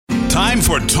Time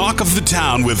for Talk of the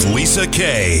Town with Lisa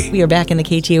Kay. We are back in the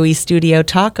KTOE studio,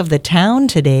 Talk of the Town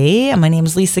today. My name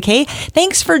is Lisa Kay.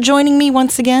 Thanks for joining me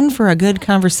once again for a good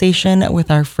conversation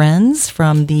with our friends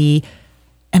from the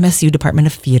MSU Department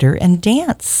of Theater and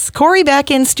Dance. Corey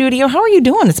back in studio. How are you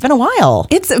doing? It's been a while.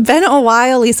 It's been a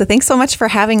while, Lisa. Thanks so much for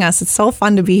having us. It's so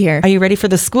fun to be here. Are you ready for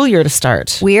the school year to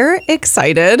start? We're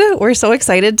excited. We're so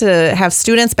excited to have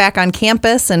students back on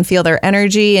campus and feel their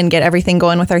energy and get everything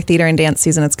going with our theater and dance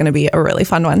season. It's going to be a really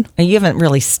fun one. And you haven't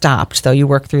really stopped, though. You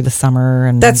work through the summer.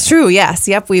 And That's true, yes.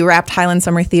 Yep, we wrapped Highland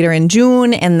Summer Theater in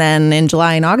June, and then in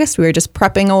July and August, we were just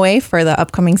prepping away for the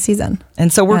upcoming season.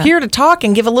 And so we're here to talk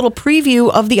and give a little preview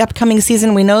of the upcoming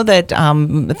season. We know that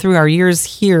through our years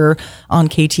here on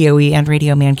KTOE and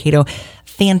Radio Mankato,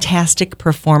 fantastic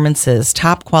performances,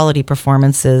 top quality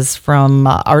performances from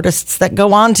artists that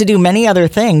go on to do many other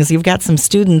things. You've got some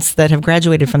students that have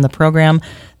graduated from the program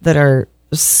that are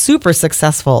super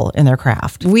successful in their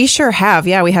craft. We sure have.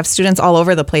 Yeah, we have students all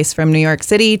over the place, from New York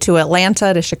City to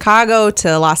Atlanta to Chicago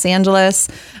to Los Angeles,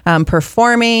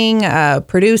 performing,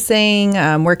 producing,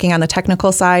 working on the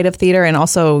technical side of theater, and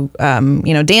also,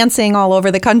 dancing all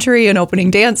over the country and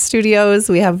opening dance studios.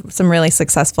 We have some really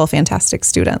successful, fantastic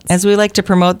students. As we like to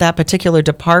promote that particular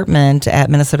department at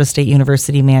Minnesota State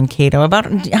University Mankato,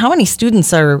 about how many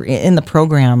students are in the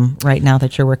program right now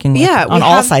that you're working with on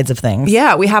all sides of things?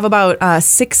 Yeah, we have about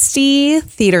 60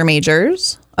 theater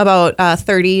majors, about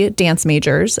 30 dance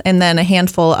majors, and then a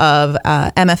handful of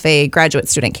MFA graduate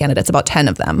student candidates, about 10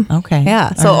 of them. Okay.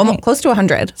 Yeah, so almost close to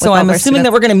 100. So I'm assuming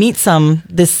that we're going to meet some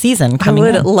this season coming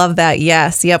I would love that,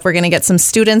 yes. Yep, we're going to get some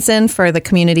students in for the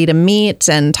community to meet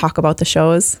and talk about the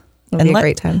shows. It'll be a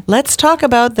great time. Let's talk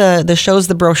about the shows.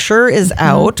 The brochure is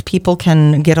out. People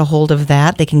can get a hold of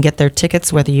that. They can get their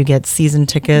tickets, whether you get season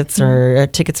tickets or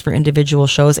tickets for individual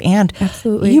shows. And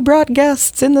absolutely, you brought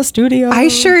guests in the studio. I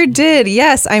sure did.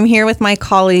 Yes, I'm here with my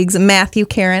colleagues Matthew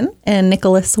Karen and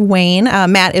Nicholas Wayne.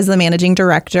 Matt is the managing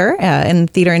director in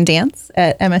theater and dance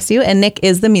at MSU, and Nick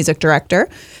is the music director.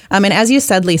 And as you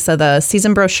said, Lisa, the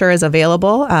season brochure is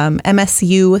available.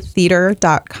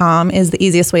 MSUtheater.com is the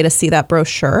easiest way to see that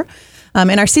brochure.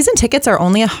 And our season tickets are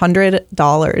only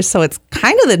 $100, so it's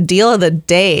kind of the deal of the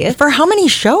day. For how many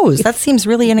shows? That seems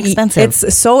really inexpensive.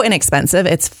 It's so inexpensive.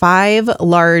 It's 5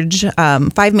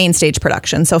 main stage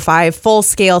productions, so 5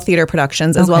 full-scale theater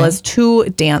productions, as well as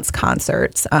 2 dance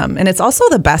concerts. And it's also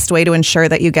the best way to ensure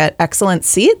that you get excellent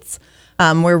seats.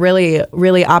 We're really,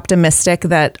 really optimistic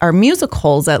that our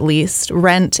musicals, at least,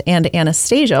 Rent and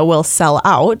Anastasia, will sell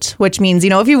out, which means,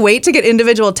 if you wait to get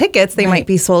individual tickets, they might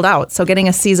be sold out. So getting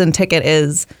a season ticket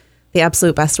is the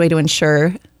absolute best way to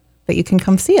ensure that you can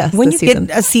come see us. When you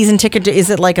get a season ticket, is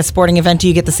it like a sporting event? Do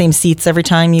you get the same seats every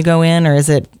time you go in, or is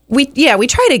it? We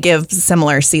try to give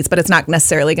similar seats, but it's not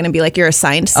necessarily going to be like your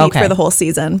assigned seat for the whole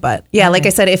season. But like I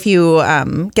said, if you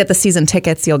get the season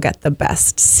tickets, you'll get the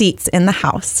best seats in the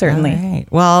house, certainly. All right.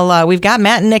 Well, we've got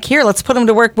Matt and Nick here. Let's put them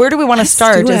to work. Where do we want to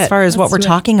start as far as what we're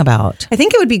talking about? I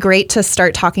think it would be great to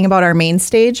start talking about our main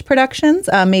stage productions.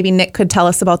 Maybe Nick could tell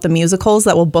us about the musicals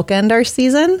that will bookend our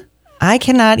season. I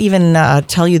cannot even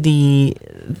tell you the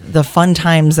fun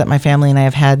times that my family and I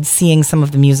have had seeing some of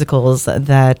the musicals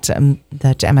that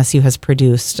MSU has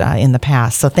produced in the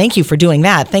past. So thank you for doing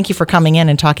that. Thank you for coming in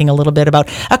and talking a little bit about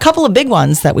a couple of big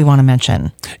ones that we want to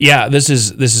mention. Yeah, this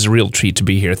is a real treat to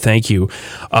be here. Thank you.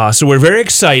 So we're very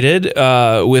excited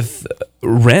with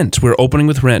Rent. We're opening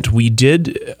with Rent. We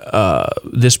did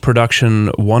this production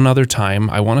one other time.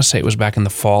 I want to say it was back in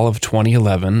the fall of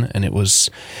 2011, and it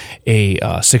was a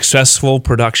successful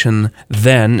production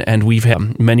then, and we've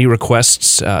had many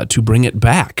requests to bring it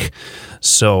back.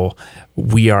 So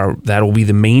that will be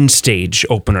the main stage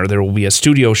opener. There will be a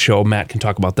studio show. Matt can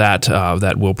talk about that.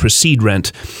 That will precede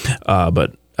Rent,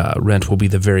 but Rent will be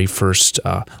the very first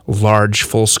large,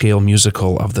 full-scale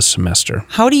musical of the semester.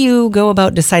 How do you go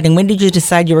about deciding? When did you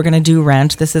decide you were going to do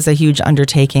Rent? This is a huge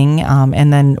undertaking.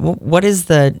 And then what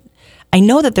is I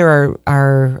know that there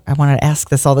are, I want to ask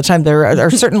this all the time, there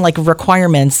are certain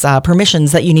requirements,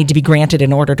 permissions that you need to be granted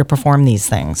in order to perform these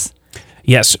things.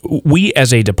 Yes, we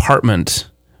as a department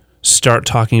start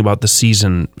talking about the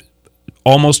season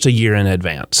almost a year in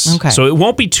advance. Okay. So it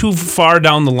won't be too far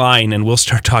down the line, and we'll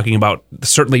start talking about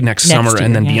certainly next summer year,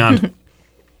 and then beyond.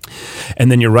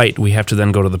 And then you're right, we have to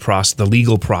then go to the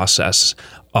legal process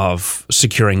of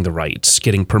securing the rights,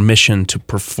 getting permission to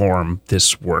perform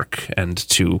this work and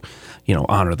to,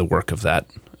 honor the work of that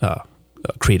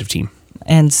creative team.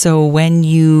 And so when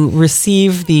you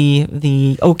receive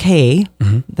the okay,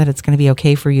 that it's going to be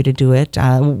okay for you to do it,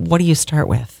 what do you start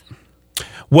with?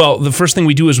 Well, the first thing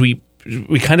we do is we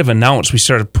we kind of announced, we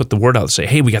started to put the word out and say,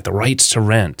 hey, we got the rights to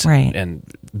Rent. Right. And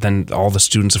then all the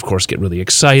students, of course, get really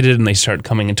excited and they start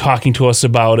coming and talking to us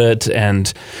about it.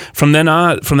 And from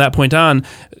that point on,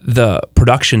 the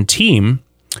production team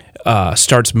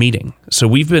starts meeting. So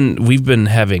we've been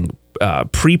having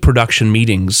pre-production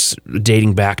meetings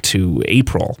dating back to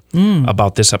April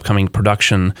about this upcoming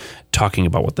production, talking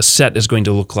about what the set is going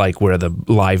to look like, where the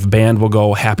live band will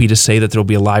go. Happy to say that there will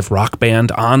be a live rock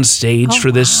band on stage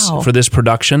for this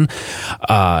production,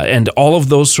 and all of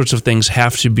those sorts of things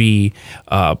have to be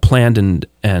planned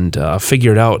and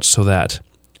figured out so that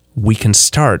we can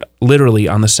start literally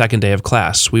on the second day of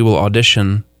class. We will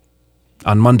audition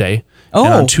on Monday,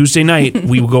 and on Tuesday night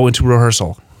we will go into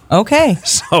rehearsal. Okay.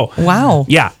 So wow.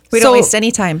 Yeah. We don't waste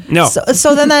any time. No.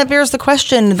 So then that bears the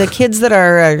question: the kids that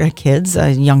are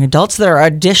young adults that are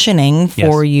auditioning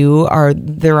for you,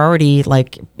 they're already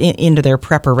like into their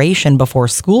preparation before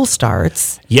school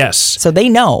starts. Yes. So they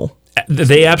know.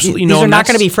 They absolutely know. These are not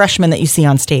going to be freshmen that you see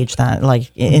on stage that like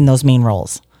in those main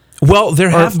roles. Well, there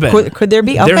have been. Could there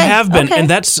be? Okay. There have been, okay. and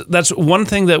that's one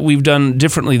thing that we've done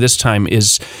differently this time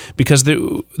is because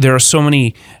there are so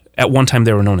many. At one time,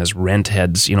 they were known as rent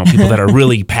heads, people that are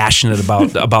really passionate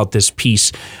about this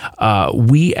piece.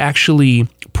 We actually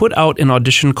put out an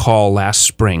audition call last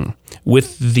spring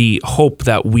with the hope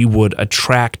that we would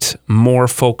attract more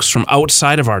folks from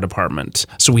outside of our department.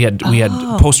 So we had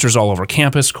posters all over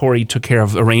campus. Corey took care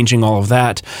of arranging all of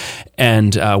that,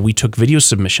 and we took video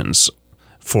submissions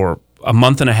for a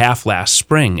month and a half last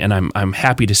spring. And I'm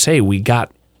happy to say we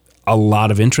got a lot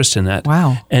of interest in that.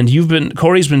 Wow. And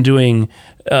Corey's been doing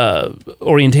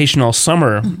orientation all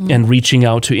summer and reaching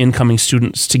out to incoming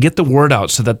students to get the word out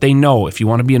so that they know if you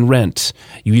want to be in Rent,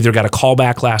 you either got a call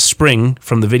back last spring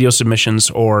from the video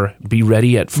submissions or be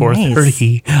ready at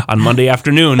 4:30 on Monday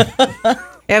afternoon.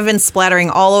 I've been splattering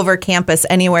all over campus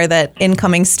anywhere that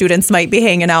incoming students might be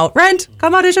hanging out. Rent,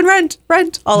 come audition, rent,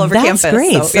 all over campus. That's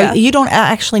great. So you don't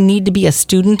actually need to be a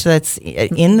student that's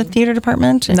in the theater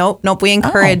department? Nope. We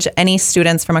encourage any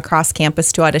students from across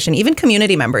campus to audition, even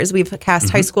community members. We've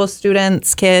cast high school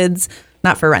students, kids,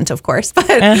 not for Rent, of course, but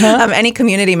any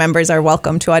community members are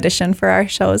welcome to audition for our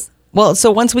shows. Well,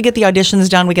 so once we get the auditions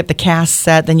done, we get the cast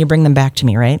set, then you bring them back to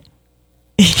me, right?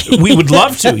 We would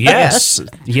love to. Yes.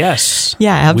 Yeah,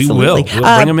 absolutely. We will.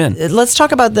 We'll bring them in. Let's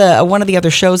talk about one of the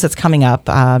other shows that's coming up.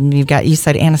 You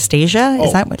said Anastasia.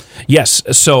 Is that what? Yes.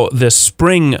 So the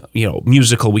spring,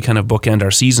 musical, we kind of bookend our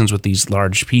seasons with these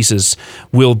large pieces,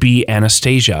 will be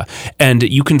Anastasia. And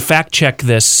you can fact check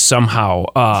this somehow.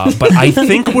 But I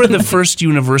think we're the first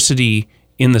university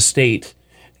in the state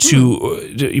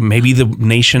to maybe the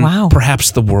nation,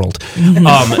 perhaps the world.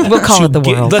 We'll call it the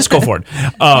world. Let's go for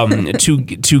it.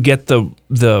 To get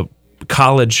the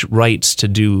college rights to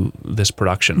do this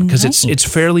production because it's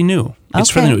fairly new.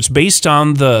 It's fairly new. It's based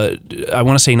on the I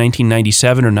want to say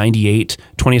 1997 or 98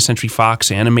 20th Century Fox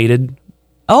animated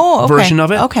version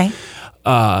of it. Okay.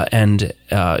 And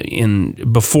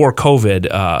before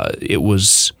COVID, it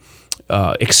was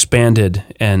expanded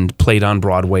and played on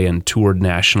Broadway and toured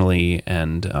nationally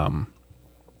and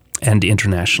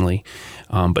internationally.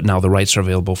 But now the rights are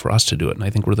available for us to do it, and I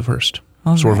think we're the first.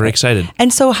 So we're very excited.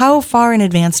 And so, how far in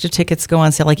advance do tickets go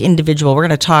on sale? Like individual, we're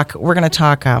going to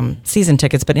talk season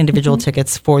tickets, but individual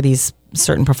tickets for these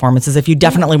certain performances. If you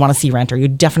definitely want to see Rent or you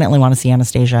definitely want to see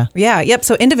Anastasia. Yeah. Yep.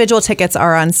 So individual tickets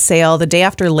are on sale the day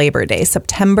after Labor Day,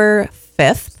 September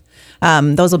 5th.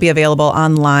 Those will be available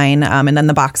online, and then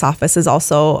the box office is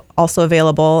also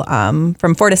available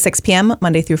from 4 to 6 p.m.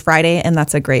 Monday through Friday, and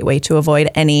that's a great way to avoid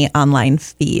any online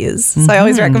fees. So I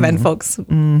always recommend folks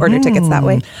order tickets that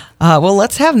way. Well,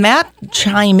 let's have Matt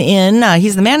chime in.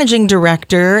 He's the managing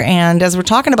director, and as we're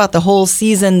talking about the whole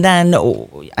season, then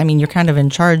you're kind of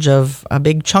in charge of a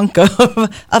big chunk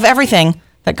of everything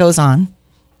that goes on.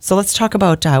 So let's talk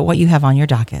about what you have on your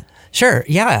docket. Sure.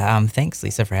 Yeah. Thanks,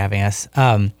 Lisa, for having us.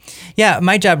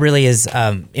 My job really is,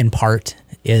 in part,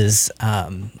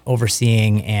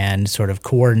 overseeing and sort of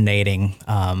coordinating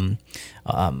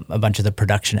a bunch of the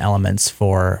production elements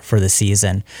for the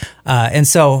season. And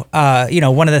so,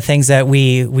 one of the things that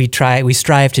we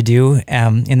strive to do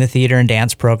in the theater and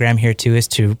dance program here too is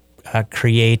to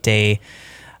create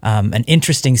an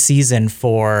interesting season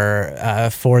for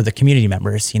the community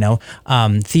members.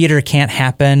 Theater can't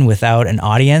happen without an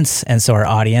audience, and so our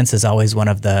audience is always one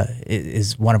of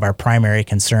our primary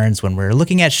concerns when we're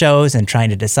looking at shows and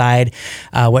trying to decide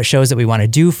what shows that we want to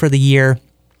do for the year.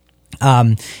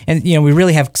 We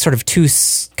really have sort of two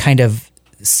kind of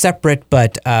separate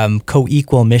but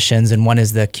co-equal missions, and one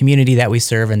is the community that we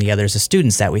serve and the other is the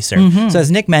students that we serve. So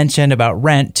as Nick mentioned about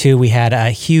Rent too, we had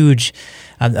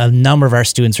a number of our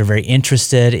students were very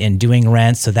interested in doing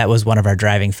Rent, so that was one of our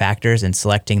driving factors in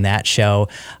selecting that show.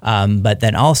 But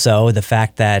then also the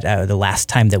fact that the last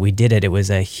time that we did it, it was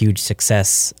a huge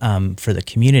success for the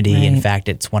community. Right. In fact,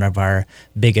 it's one of our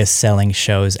biggest selling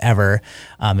shows ever.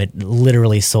 It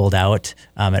literally sold out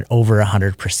at over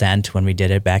 100% when we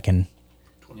did it back in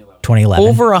 2011.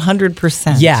 Over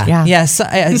 100%. Yeah. So,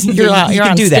 You're on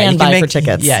can do that. standby for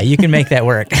tickets. Yeah, you can make that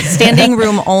work. Standing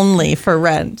room only for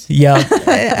Rent. Yeah.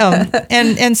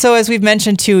 And so as we've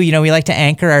mentioned too, we like to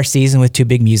anchor our season with two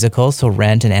big musicals. So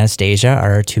Rent and Anastasia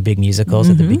are our two big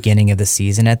musicals at the beginning of the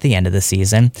season, at the end of the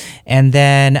season. And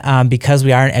then because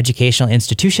we are an educational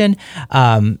institution,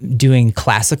 doing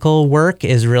classical work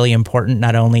is really important,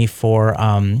 not only for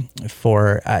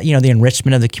the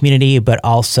enrichment of the community, but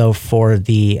also for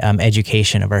the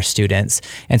education of our students.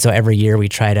 And so every year we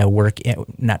try to work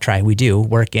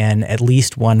in at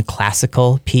least one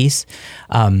classical piece.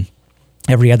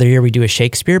 Every other year we do a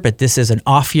Shakespeare, but this is an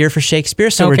off year for Shakespeare.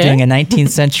 So we're doing a 19th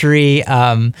century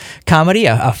comedy,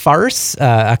 a farce,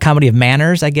 a comedy of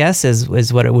manners, I guess,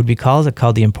 is what it would be called. It's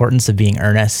called The Importance of Being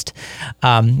Earnest.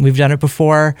 We've done it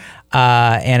before.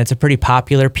 And it's a pretty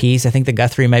popular piece. I think the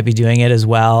Guthrie might be doing it as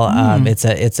well.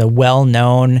 It's a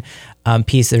well-known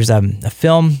piece. There's a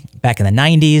film back in the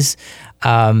 90s,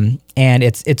 and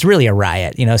it's really a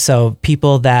riot. So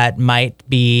people that might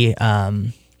be,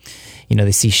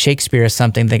 they see Shakespeare as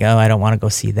something, think, oh, I don't want to go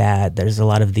see that. There's a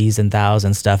lot of these and thous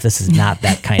and stuff. This is not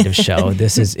that kind of show.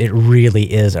 It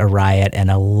really is a riot and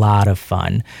a lot of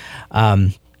fun.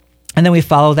 And then we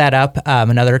follow that up.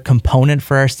 Another component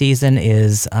for our season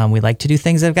is we like to do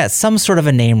things that have got some sort of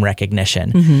a name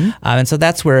recognition. And so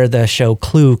that's where the show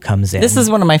Clue comes in. This is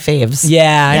one of my faves.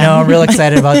 Yeah, I know. I'm real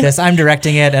excited about this. I'm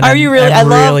directing it, and I'm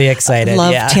really excited. I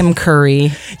love Tim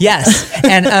Curry. Yes,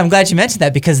 and I'm glad you mentioned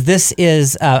that because this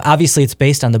is, obviously it's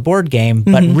based on the board game,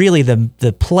 but really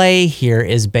the play here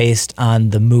is based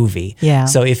on the movie. Yeah.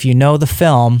 So if you know the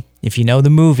film, if you know the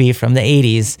movie from the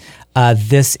 80s,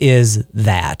 this is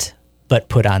that, but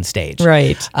put on stage.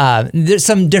 Right. There's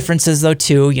some differences though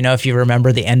too. If you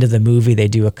remember the end of the movie, they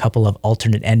do a couple of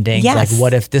alternate endings. Yes. Like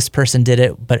what if this person did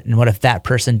it, and what if that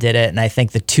person did it? And I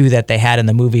think the two that they had in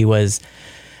the movie was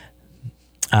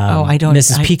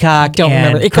Mrs. Peacock don't and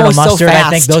remember. It Colonel goes so Mustard. fast. I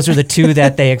think those are the two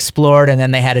that they explored, and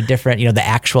then they had a different, the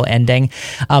actual ending.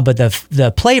 But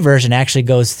the play version actually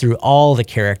goes through all the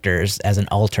characters as an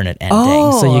alternate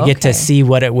ending, so you get to see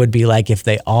what it would be like if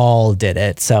they all did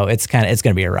it. So it's going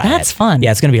to be a riot. That's fun.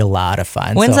 Yeah, it's going to be a lot of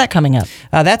fun. When's that coming up?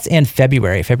 That's in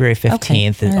February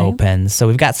 15th. It opens, so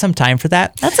we've got some time for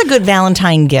that. That's a good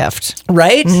Valentine gift,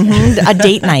 right? A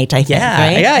date night, I think.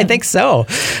 Yeah, I think so.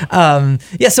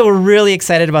 So we're really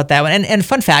excited about that one. And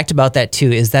fun fact about that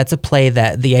too is that's a play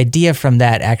that the idea from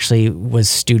that actually was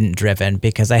student driven,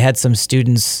 because I had some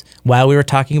students while we were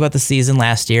talking about the season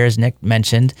last year, as Nick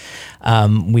mentioned,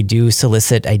 we do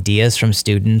solicit ideas from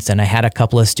students, and I had a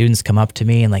couple of students come up to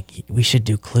me and like, we should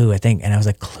do Clue, I think. And I was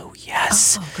like, Clue,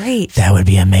 yes. Oh, great. That would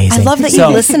be amazing. I love that you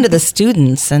listen to the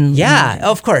students. And yeah,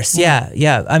 of course.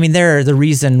 Yeah. I mean, they're the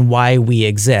reason why we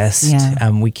exist.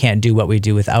 Yeah. We can't do what we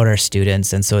do without our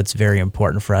students. And so it's very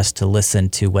important for us to listen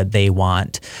to what they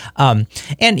want. And,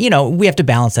 we have to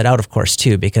balance that out, of course,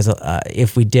 too, because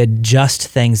if we did just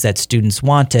things that students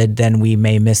wanted, then we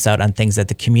may miss out on things that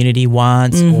the community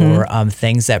wants or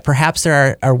things that perhaps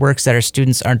there are works that our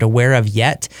students aren't aware of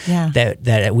yet,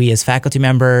 that we as faculty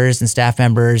members and staff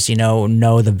members,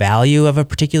 know the value of a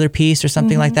particular piece or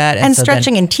something like that. And so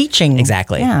stretching and teaching.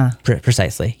 Exactly. Yeah.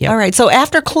 Precisely. Yep. All right. So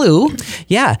after Clue.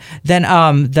 Yeah. Then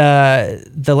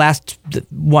the last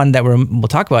one that we'll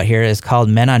talk about here is called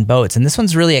Men on Boats. And this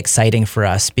one's really exciting for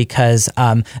us because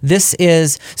this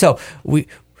is, so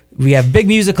we have big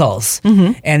musicals,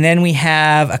 and then we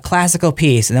have a classical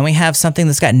piece, and then we have something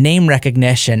that's got name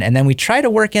recognition, and then we try to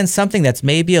work in something that's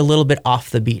maybe a little bit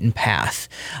off the beaten path,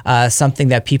 something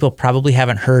that people probably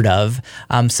haven't heard of,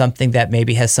 something that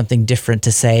maybe has something different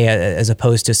to say as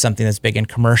opposed to something that's big and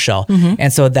commercial.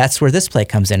 And so that's where this play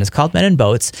comes in. It's called Men in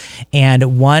Boats,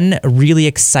 and one really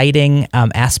exciting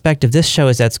aspect of this show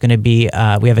is that's going to be,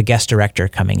 we have a guest director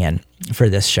coming in for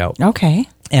this show. Okay.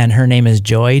 And her name is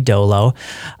Joy Dolo,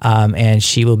 and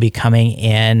she will be coming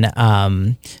in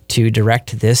to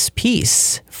direct this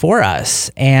piece for us.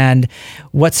 And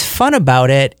what's fun about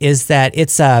it is that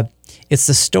it's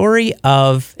the story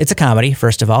of, it's a comedy,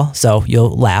 first of all, so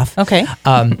you'll laugh. Okay.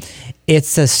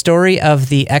 It's a story of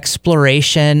the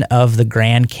exploration of the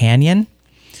Grand Canyon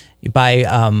by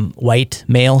white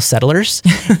male settlers,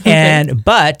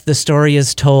 but the story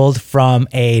is told from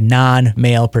a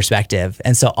non-male perspective,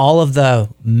 and so all of the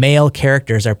male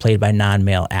characters are played by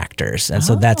non-male actors, and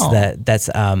so that's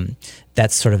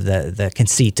sort of the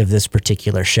conceit of this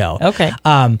particular show. Okay.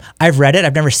 I've read it.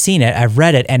 I've never seen it. I've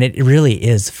read it, and it really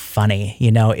is funny.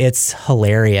 It's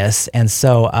hilarious, and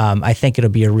so I think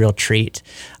it'll be a real treat,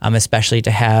 especially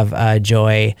to have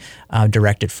Joy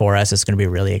direct it for us. It's going to be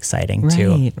really exciting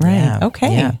too. Right. Yeah.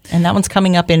 Okay. Yeah. And that one's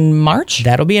coming up in March?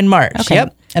 That'll be in March. Okay.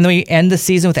 Yep. And then we end the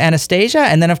season with Anastasia.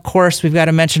 And then, of course, we've got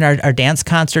to mention our dance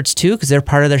concerts, too, because they're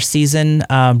part of their season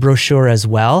brochure as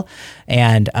well.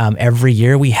 And every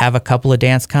year we have a couple of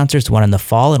dance concerts, one in the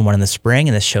fall and one in the spring.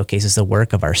 And this showcases the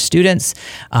work of our students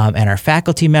and our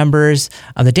faculty members.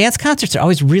 The dance concerts are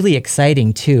always really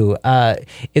exciting, too.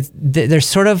 They're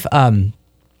sort of...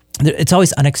 it's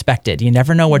always unexpected. You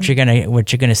never know what you're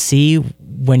gonna see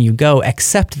when you go,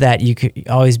 except that you could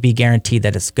always be guaranteed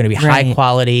that it's going to be high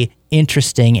quality,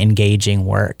 interesting, engaging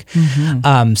work.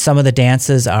 Some of the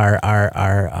dances are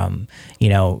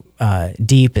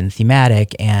deep and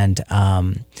thematic and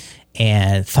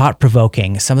thought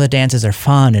provoking. Some of the dances are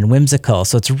fun and whimsical.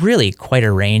 So it's really quite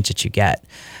a range that you get.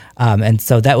 And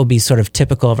so that will be sort of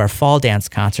typical of our fall dance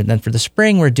concert. Then for the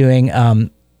spring, we're doing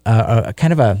a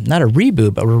kind of not a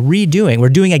reboot, but we're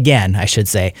doing again, I should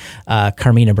say,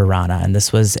 Carmina Burana. And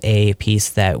this was a piece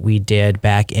that we did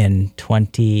back in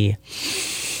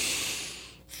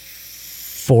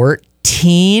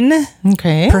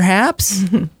 2014, perhaps,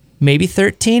 maybe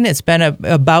 13. It's been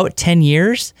about 10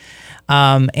 years.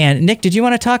 And Nick, did you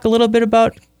want to talk a little bit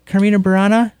about Carmina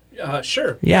Burana?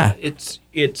 Sure. Yeah.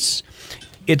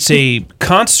 It's a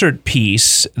concert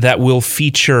piece that will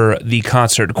feature the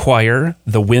concert choir,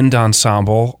 the wind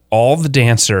ensemble, all the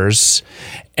dancers,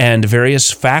 and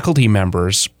various faculty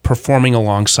members performing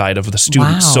alongside of the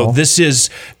students. Wow. So this is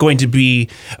going to be,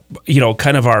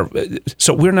 kind of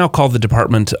so we're now called the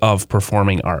Department of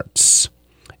Performing Arts.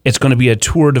 It's going to be a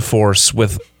tour de force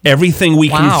with everything we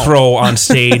can throw on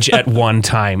stage at one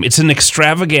time. It's an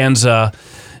extravaganza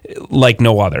like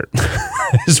no other.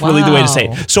 Is really the way to say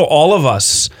it. So all of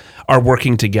us are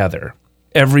working together.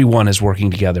 Everyone is working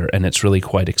together, and it's really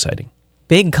quite exciting.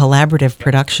 Big collaborative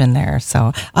production there.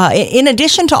 So in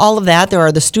addition to all of that, there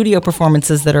are the studio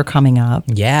performances that are coming up.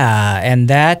 Yeah, and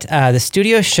that the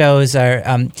studio shows are...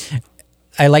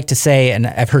 I like to say, and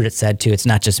I've heard it said too, it's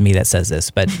not just me that says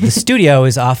this, but the studio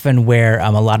is often where a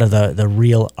lot of the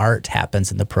real art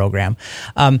happens in the program.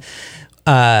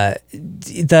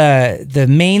 The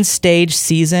main stage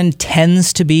season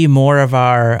tends to be more of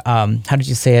our how did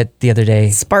you say it the other day?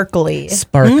 Sparkly.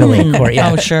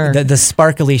 Yeah. Oh, sure. The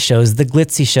sparkly shows, the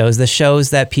glitzy shows, the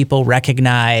shows that people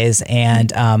recognize,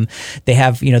 and they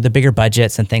have the bigger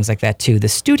budgets and things like that too. The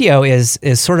studio is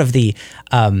sort of the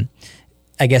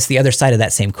I guess the other side of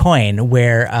that same coin,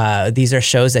 where these are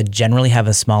shows that generally have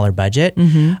a smaller budget.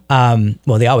 Well,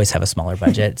 they always have a smaller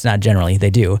budget. It's not generally,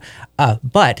 they do.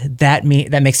 But that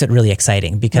makes it really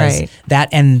exciting because that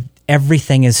and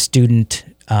everything is done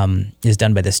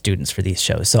by the students for these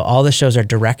shows. So all the shows are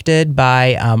directed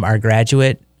by our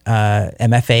graduate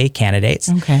MFA candidates.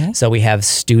 Okay. So we have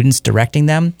students directing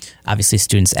them. Obviously,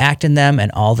 students act in them,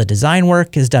 and all the design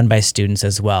work is done by students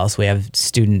as well. So we have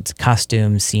student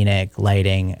costumes, scenic,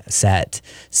 lighting, set,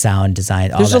 sound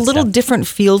design. There's all a that little stuff. different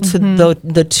feel to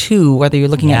the two, whether you're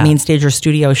looking at main stage or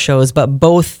studio shows, but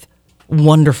both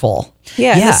wonderful.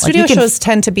 Yeah, the Like studio you can- shows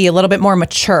tend to be a little bit more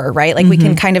mature, right? Like we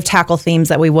can kind of tackle themes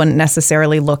that we wouldn't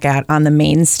necessarily look at on the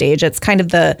main stage. It's kind of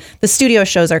the studio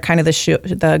shows are kind of the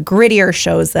grittier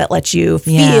shows that let you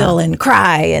feel and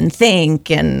cry and think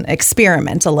and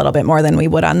experiment a little bit more than we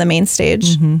would on the main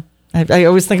stage. I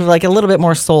always think of like a little bit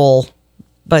more soul,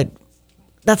 but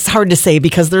that's hard to say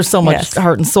because there's so much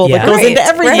heart and soul that goes into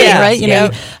everything, right? You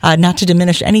know, not to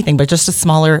diminish anything, but just a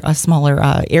smaller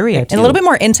area, too. And a little bit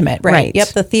more intimate, right? Right. Yep,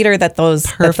 the theater that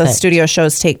the studio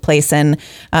shows take place in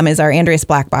is our Andreas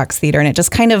Black Box Theater, and it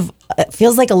just kind of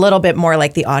feels like a little bit more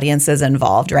like the audience is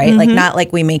involved, right? Like not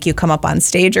like we make you come up on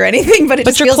stage or anything, but it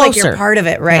just feels like you're part of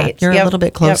it, right? Yeah, you're a little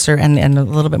bit closer and a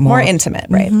little bit more intimate,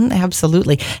 right?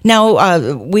 Absolutely.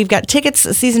 Now, we've got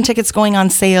season tickets going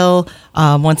on sale.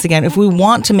 Once again, if we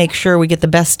want to make sure we get the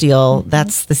best deal,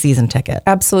 that's the season ticket.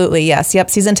 Absolutely, yes. Yep,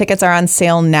 season tickets are on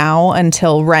sale now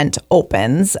until rent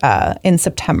opens in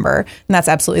September. And that's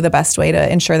absolutely the best way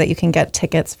to ensure that you can get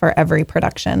tickets for every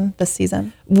production this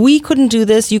season. We couldn't do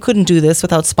this, you couldn't do this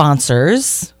without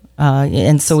sponsors.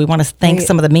 And so we want to thank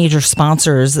some of the major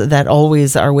sponsors that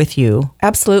always are with you.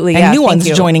 Absolutely, and new ones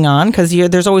joining on because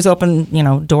there's always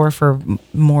open door for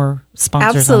more sponsors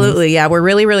on these? Absolutely. Yeah. We're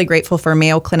really, really grateful for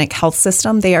Mayo Clinic Health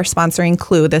System. They are sponsoring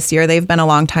Clue this year. They've been a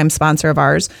longtime sponsor of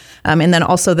ours. And then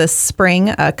also this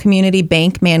spring, Community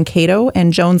Bank Mankato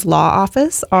and Jones Law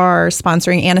Office are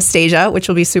sponsoring Anastasia, which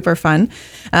will be super fun.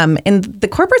 And the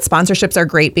corporate sponsorships are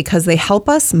great because they help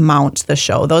us mount the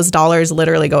show. Those dollars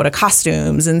literally go to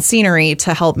costumes and scenery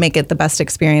to help make it the best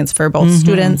experience for both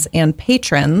students and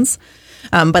patrons.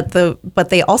 But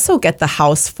they also get the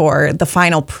house for the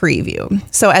final preview.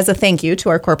 So as a thank you to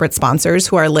our corporate sponsors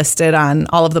who are listed on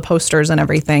all of the posters and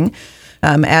everything,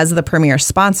 as the premier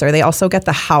sponsor, they also get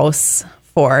the house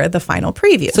for the final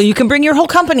preview. So you can bring your whole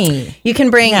company. You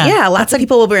can bring, lots of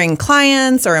people will bring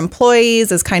clients or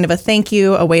employees as kind of a thank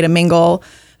you, a way to mingle.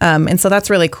 And so that's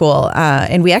really cool.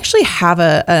 And we actually have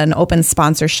an open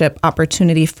sponsorship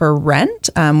opportunity for Rent,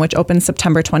 which opens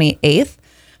September 28th.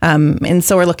 And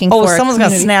so we're looking for someone's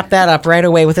going to snap that up right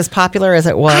away with as popular as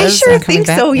it was. I sure think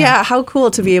so. Yeah. How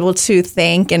cool to be able to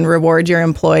thank and reward your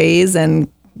employees and,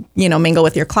 mingle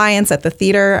with your clients at the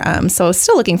theater. So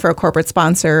still looking for a corporate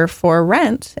sponsor for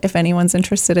Rent if anyone's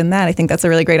interested in that. I think that's a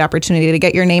really great opportunity to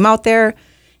get your name out there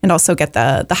and also get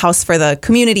the house for the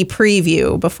community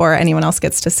preview before anyone else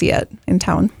gets to see it in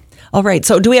town. All right.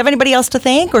 So do we have anybody else to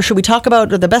thank, or should we talk about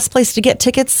the best place to get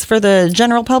tickets for the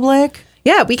general public?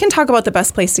 Yeah, we can talk about the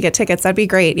best place to get tickets. That'd be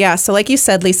great. Yeah, so like you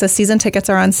said, Lisa, season tickets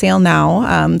are on sale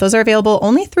now. Those are available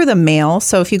only through the mail.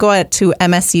 So if you go to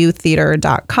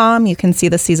msutheater.com, you can see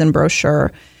the season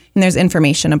brochure. And there's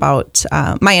information about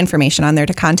my information on there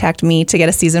to contact me to get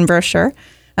a season brochure.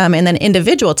 And then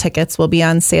individual tickets will be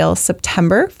on sale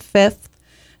September 5th.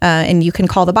 And you can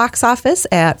call the box office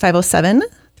at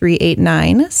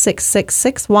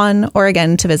 507-389-6661, or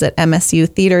again, to visit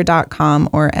msutheater.com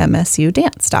or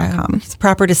msudance.com. It's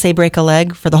proper to say break a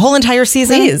leg for the whole entire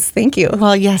season? Please. Thank you.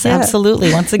 Well, yes,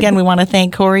 absolutely. Once again, we want to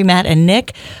thank Corey, Matt, and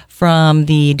Nick from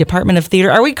the Department of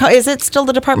Theater. Is it still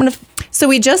the Department of? So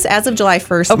we just, as of July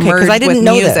 1st, okay, merged I didn't with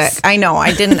know music. This. I know.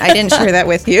 I didn't share that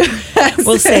with you.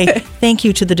 We'll say thank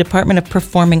you to the Department of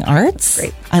Performing Arts.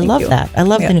 Great. I love that. I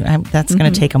love the new. That's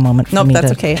going to take a moment for me. Nope,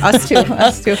 that's okay. Us too.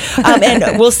 Us too.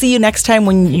 And we'll see you next time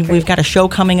when we've got a show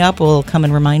coming up. We'll come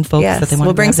and remind folks that they want to.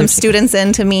 We'll bring some students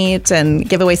in to meet and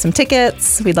give away some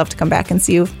tickets. We'd love to come back and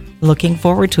see you. Looking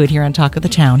forward to it here on Talk of the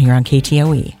Town here on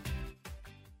KTOE.